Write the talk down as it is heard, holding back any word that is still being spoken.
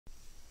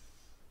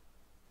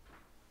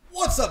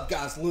What's up,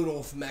 guys?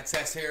 Ludo from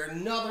XS here.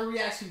 Another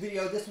reaction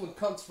video. This one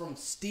comes from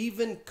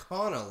Stephen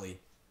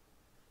Connolly.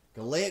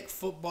 Gaelic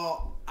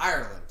football,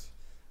 Ireland.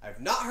 I've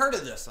not heard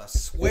of this. I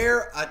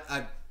swear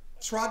I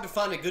tried to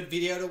find a good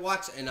video to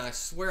watch, and I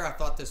swear I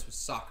thought this was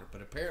soccer,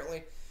 but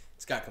apparently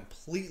it's got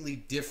completely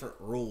different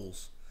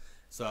rules.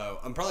 So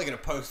I'm probably going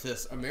to post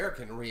this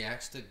American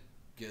reacts to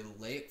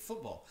Gaelic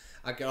football.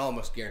 I can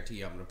almost guarantee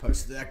you I'm going to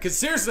post that, because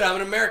seriously, I'm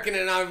an American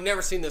and I've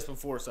never seen this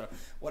before, so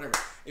whatever.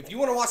 If you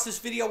want to watch this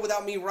video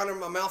without me running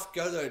my mouth,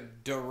 go to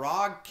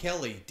Daragh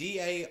Kelly,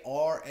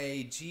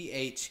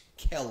 D-A-R-A-G-H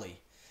Kelly,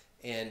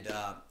 and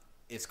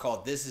it's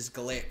called This is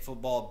Gaelic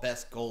Football,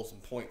 Best Goals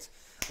and Points.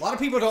 A lot of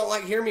people don't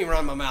like hearing me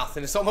run my mouth,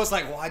 and it's almost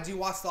like, why'd you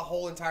watch the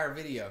whole entire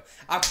video?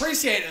 I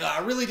appreciate it, I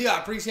really do. I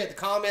appreciate the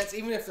comments,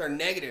 even if they're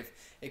negative.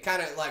 It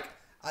kind of like,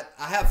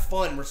 I have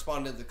fun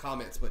responding to the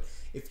comments, but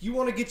if you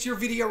want to get your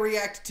video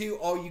reacted to,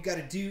 all you got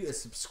to do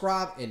is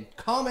subscribe and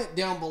comment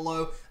down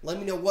below. Let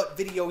me know what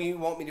video you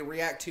want me to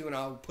react to, and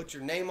I'll put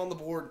your name on the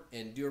board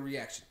and do a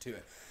reaction to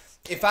it.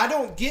 If I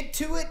don't get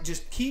to it,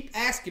 just keep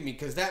asking me,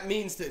 because that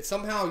means that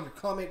somehow your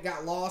comment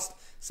got lost.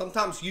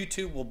 Sometimes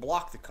YouTube will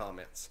block the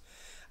comments.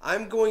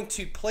 I'm going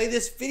to play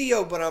this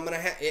video, but I'm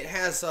gonna it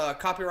has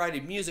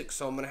copyrighted music,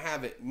 so I'm gonna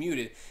have it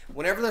muted.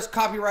 Whenever there's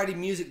copyrighted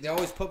music, they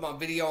always put my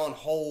video on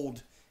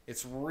hold.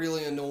 It's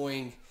really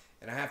annoying,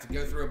 and I have to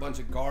go through a bunch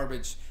of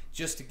garbage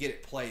just to get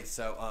it played.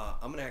 So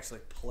I'm going to actually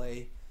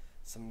play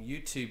some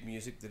YouTube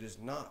music that is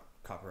not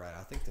copyrighted.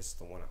 I think this is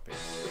the one up here.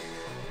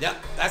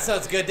 Yep, that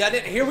sounds good, doesn't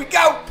it? Here we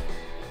go!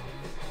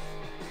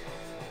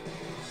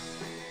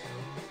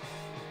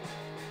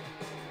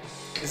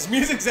 This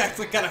music's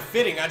actually kind of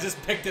fitting. I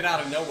just picked it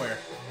out of nowhere.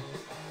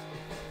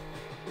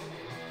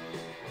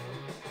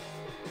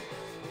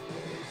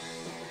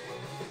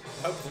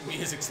 I hope the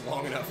music's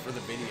long enough for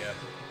the video.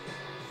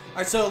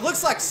 Alright, so it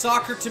looks like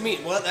soccer to me.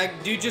 Well,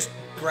 that dude just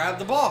grabbed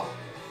the ball.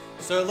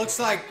 So it looks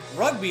like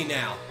rugby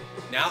now.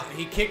 Now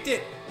he kicked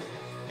it.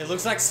 It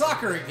looks like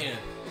soccer again.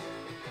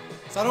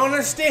 So I don't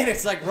understand.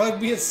 It's like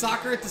rugby and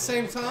soccer at the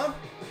same time.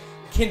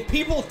 Can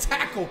people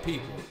tackle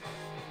people?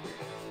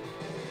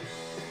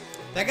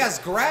 That guy's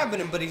grabbing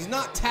him, but he's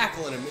not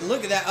tackling him.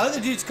 Look at that. Other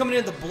dude's coming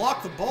in to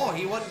block the ball.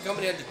 He wasn't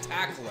coming in to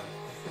tackle him.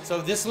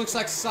 So this looks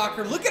like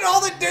soccer. Look at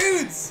all the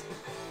dudes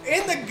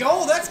in the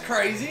goal. That's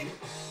crazy.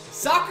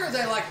 Soccer,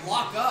 they like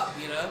lock up,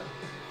 you know?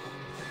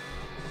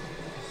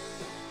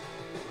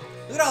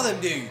 Look at all them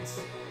dudes.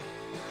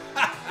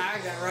 I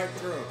got right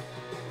through them.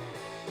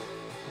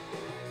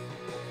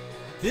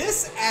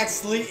 This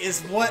actually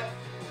is what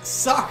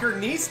soccer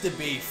needs to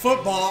be.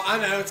 Football, I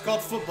know, it's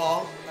called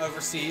football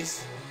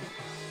overseas.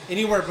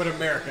 Anywhere but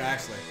America,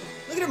 actually.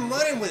 Look at him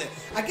running with it.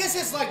 I guess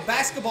it's like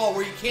basketball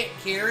where you can't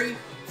carry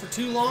for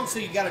too long, so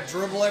you got to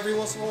dribble every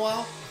once in a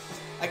while.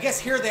 I guess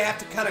here they have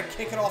to kind of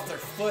kick it off their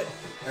foot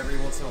every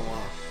once in a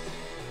while.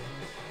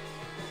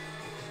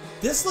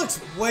 This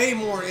looks way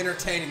more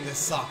entertaining than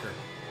soccer.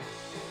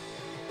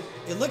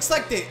 It looks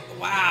like they...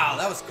 Wow,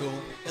 that was cool.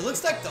 It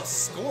looks like they'll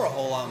score a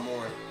whole lot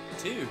more,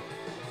 too.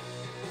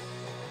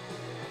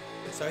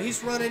 So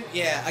he's running...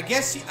 Yeah, I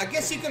guess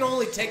you can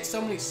only take so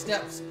many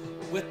steps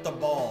with the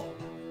ball.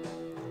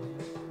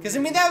 Because, I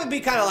mean, that would be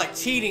kind of like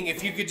cheating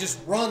if you could just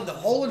run the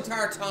whole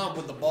entire time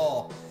with the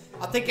ball.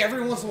 I think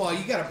every once in a while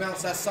you got to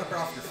bounce that sucker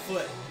off your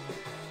foot.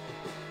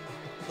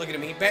 Look at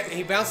him.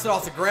 He bounced it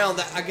off the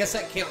ground. I guess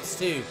that counts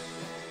too.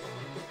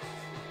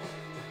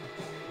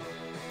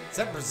 Is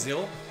that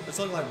Brazil? This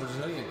looks like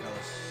Brazilian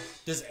colors.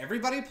 Does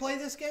everybody play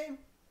this game?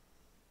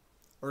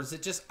 Or is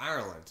it just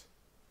Ireland?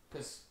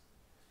 Because,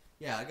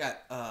 yeah, I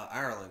got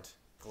Ireland.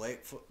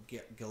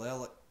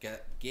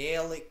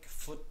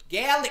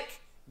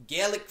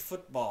 Gaelic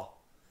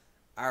football.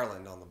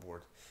 Ireland on the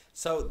board.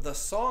 So the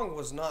song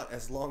was not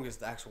as long as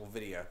the actual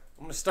video.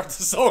 I'm going to start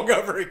the song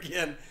over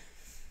again.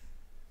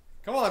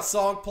 Come on,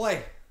 song,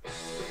 play.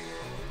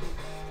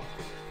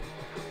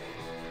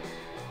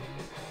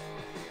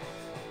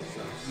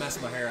 So,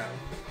 mess my hair out.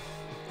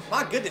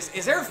 My goodness,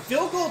 is there a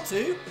field goal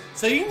too?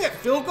 So you can get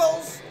field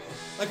goals?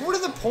 Like, what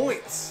are the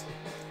points?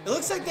 It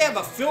looks like they have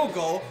a field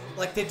goal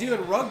like they do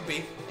in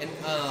rugby and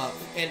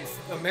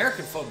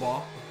American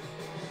football.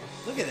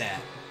 Look at that.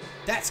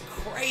 That's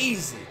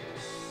crazy.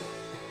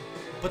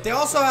 But they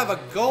also have a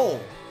goal.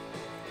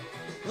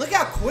 Look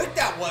how quick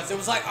that was. It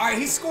was like, all right,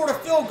 he scored a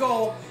field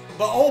goal,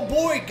 but old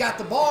boy got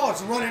the ball.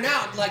 It's running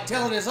out, like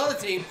telling his other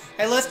team,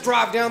 hey, let's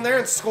drive down there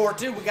and score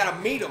too. We got to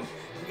meet them.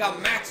 We got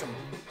to match them.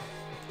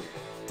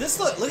 This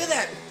look at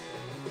that.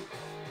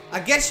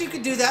 I guess you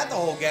could do that the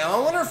whole game. I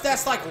wonder if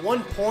that's like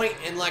 1 point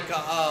in like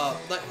a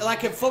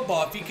like in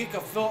football. If you kick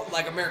a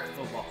like American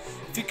football,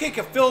 if you kick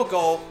a field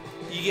goal,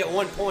 you get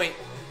 1 point.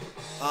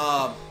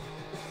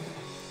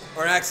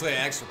 Or actually an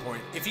extra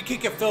point. If you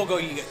kick a field goal,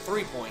 you get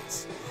 3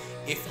 points.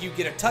 If you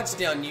get a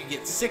touchdown, you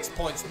get 6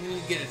 points, and then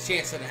you get a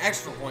chance at an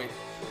extra point,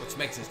 which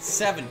makes it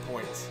 7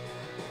 points.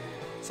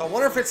 So I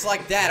wonder if it's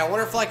like that. I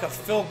wonder if like a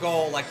field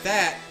goal like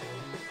that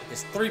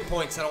is 3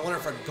 points, and I wonder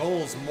if a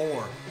goal's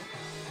more.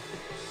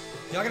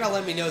 Y'all gotta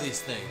let me know these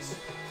things,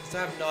 because I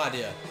have no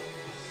idea.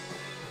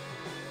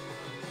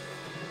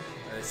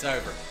 It's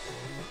over.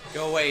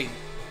 Go away,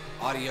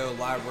 audio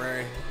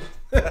library.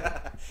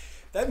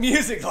 That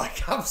music,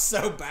 like, I'm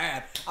so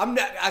bad.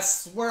 I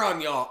swear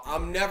on y'all,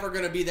 I'm never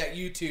going to be that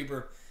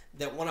YouTuber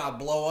that when I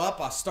blow up,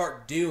 I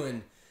start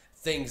doing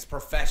things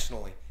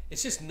professionally.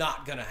 It's just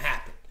not going to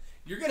happen.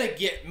 You're going to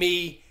get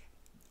me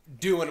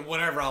doing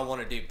whatever I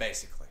want to do,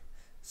 basically.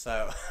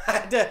 So, I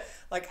had to,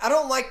 like, I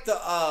don't like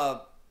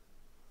the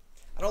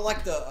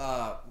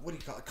what do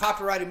you call it,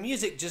 copyrighted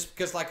music, just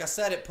because, like I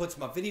said, it puts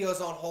my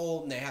videos on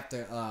hold and they have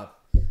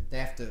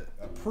to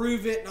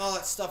approve it and all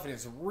that stuff, and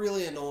it's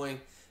really annoying.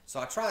 So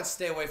I try and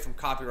stay away from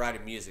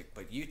copyrighted music,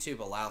 but YouTube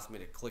allows me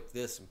to click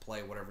this and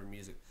play whatever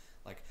music.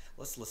 Like,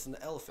 let's listen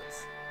to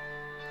elephants.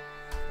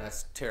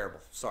 That's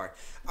terrible. Sorry.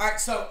 All right,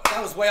 so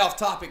that was way off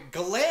topic.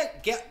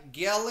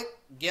 Gaelic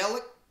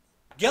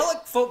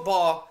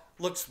football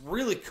looks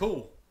really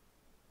cool.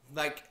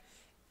 Like,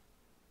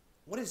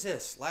 what is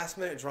this? Last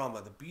minute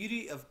drama. The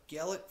beauty of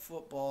Gaelic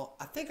football.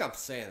 I think I'm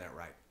saying that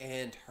right.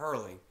 And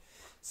hurling.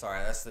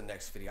 Sorry, that's the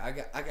next video. I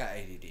got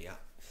ADD.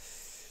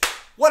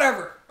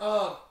 Whatever.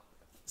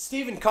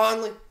 Stephen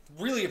Conley,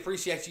 really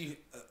appreciate you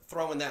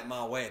throwing that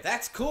my way.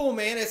 That's cool,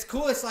 man. It's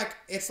cool. It's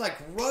like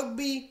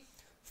rugby,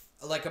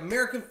 like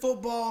American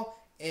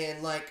football,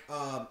 and like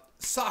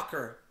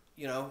soccer,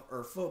 you know,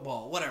 or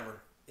football,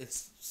 whatever.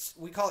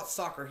 We call it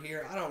soccer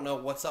here. I don't know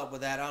what's up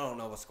with that. I don't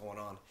know what's going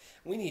on.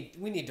 We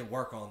need to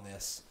work on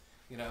this,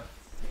 you know.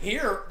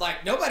 Here,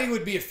 like, nobody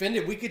would be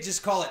offended. We could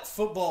just call it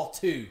football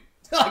too.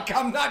 Like,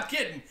 I'm not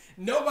kidding.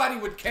 Nobody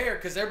would care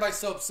because everybody's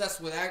so obsessed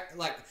with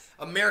like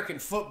American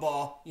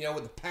football, you know,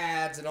 with the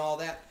pads and all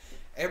that.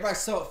 Everybody's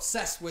so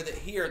obsessed with it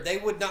here. They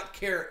would not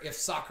care if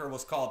soccer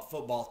was called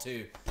football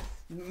too.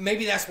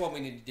 Maybe that's what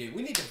we need to do.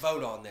 We need to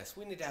vote on this.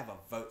 We need to have a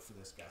vote for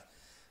this guy.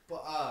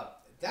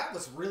 But that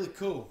was really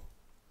cool.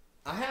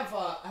 I have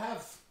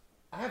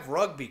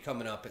rugby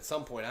coming up at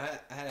some point. I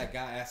had a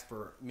guy ask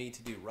for me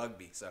to do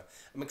rugby, so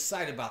I'm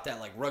excited about that.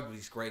 Like,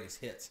 rugby's greatest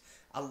hits.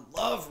 I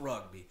love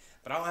rugby,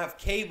 but I don't have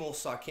cable,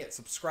 so I can't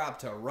subscribe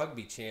to a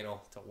rugby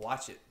channel to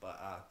watch it. But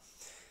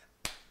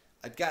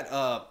I got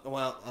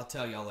well, I'll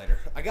tell y'all later.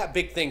 I got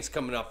big things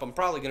coming up. I'm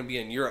probably going to be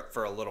in Europe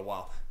for a little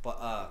while,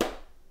 but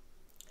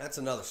that's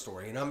another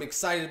story. And I'm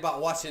excited about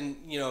watching,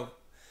 you know,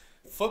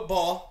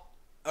 football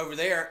over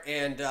there,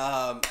 and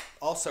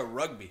also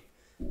rugby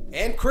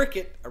and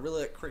cricket. I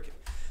really like cricket.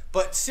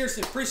 But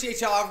seriously,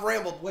 appreciate y'all. I've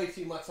rambled way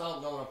too much. I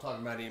don't know what I'm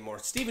talking about anymore.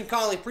 Stephen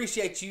Conley,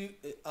 appreciate you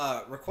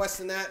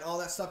requesting that and all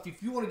that stuff.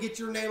 If you want to get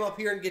your name up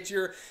here and get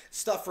your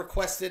stuff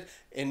requested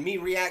and me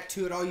react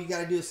to it, all you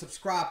got to do is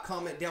subscribe,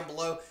 comment down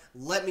below.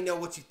 Let me know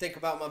what you think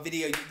about my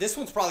video. This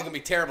one's probably going to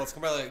be terrible. It's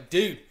going to be like,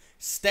 dude,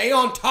 stay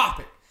on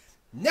topic.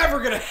 Never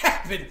going to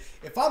happen.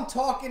 If I'm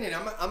talking and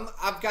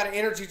I've got an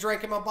energy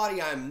drink in my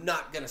body, I am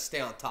not going to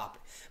stay on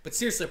topic. But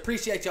seriously,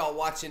 appreciate y'all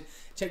watching.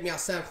 Check me out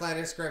SoundCloud,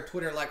 Instagram,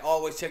 Twitter. Like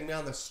always, check me out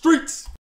on the streets.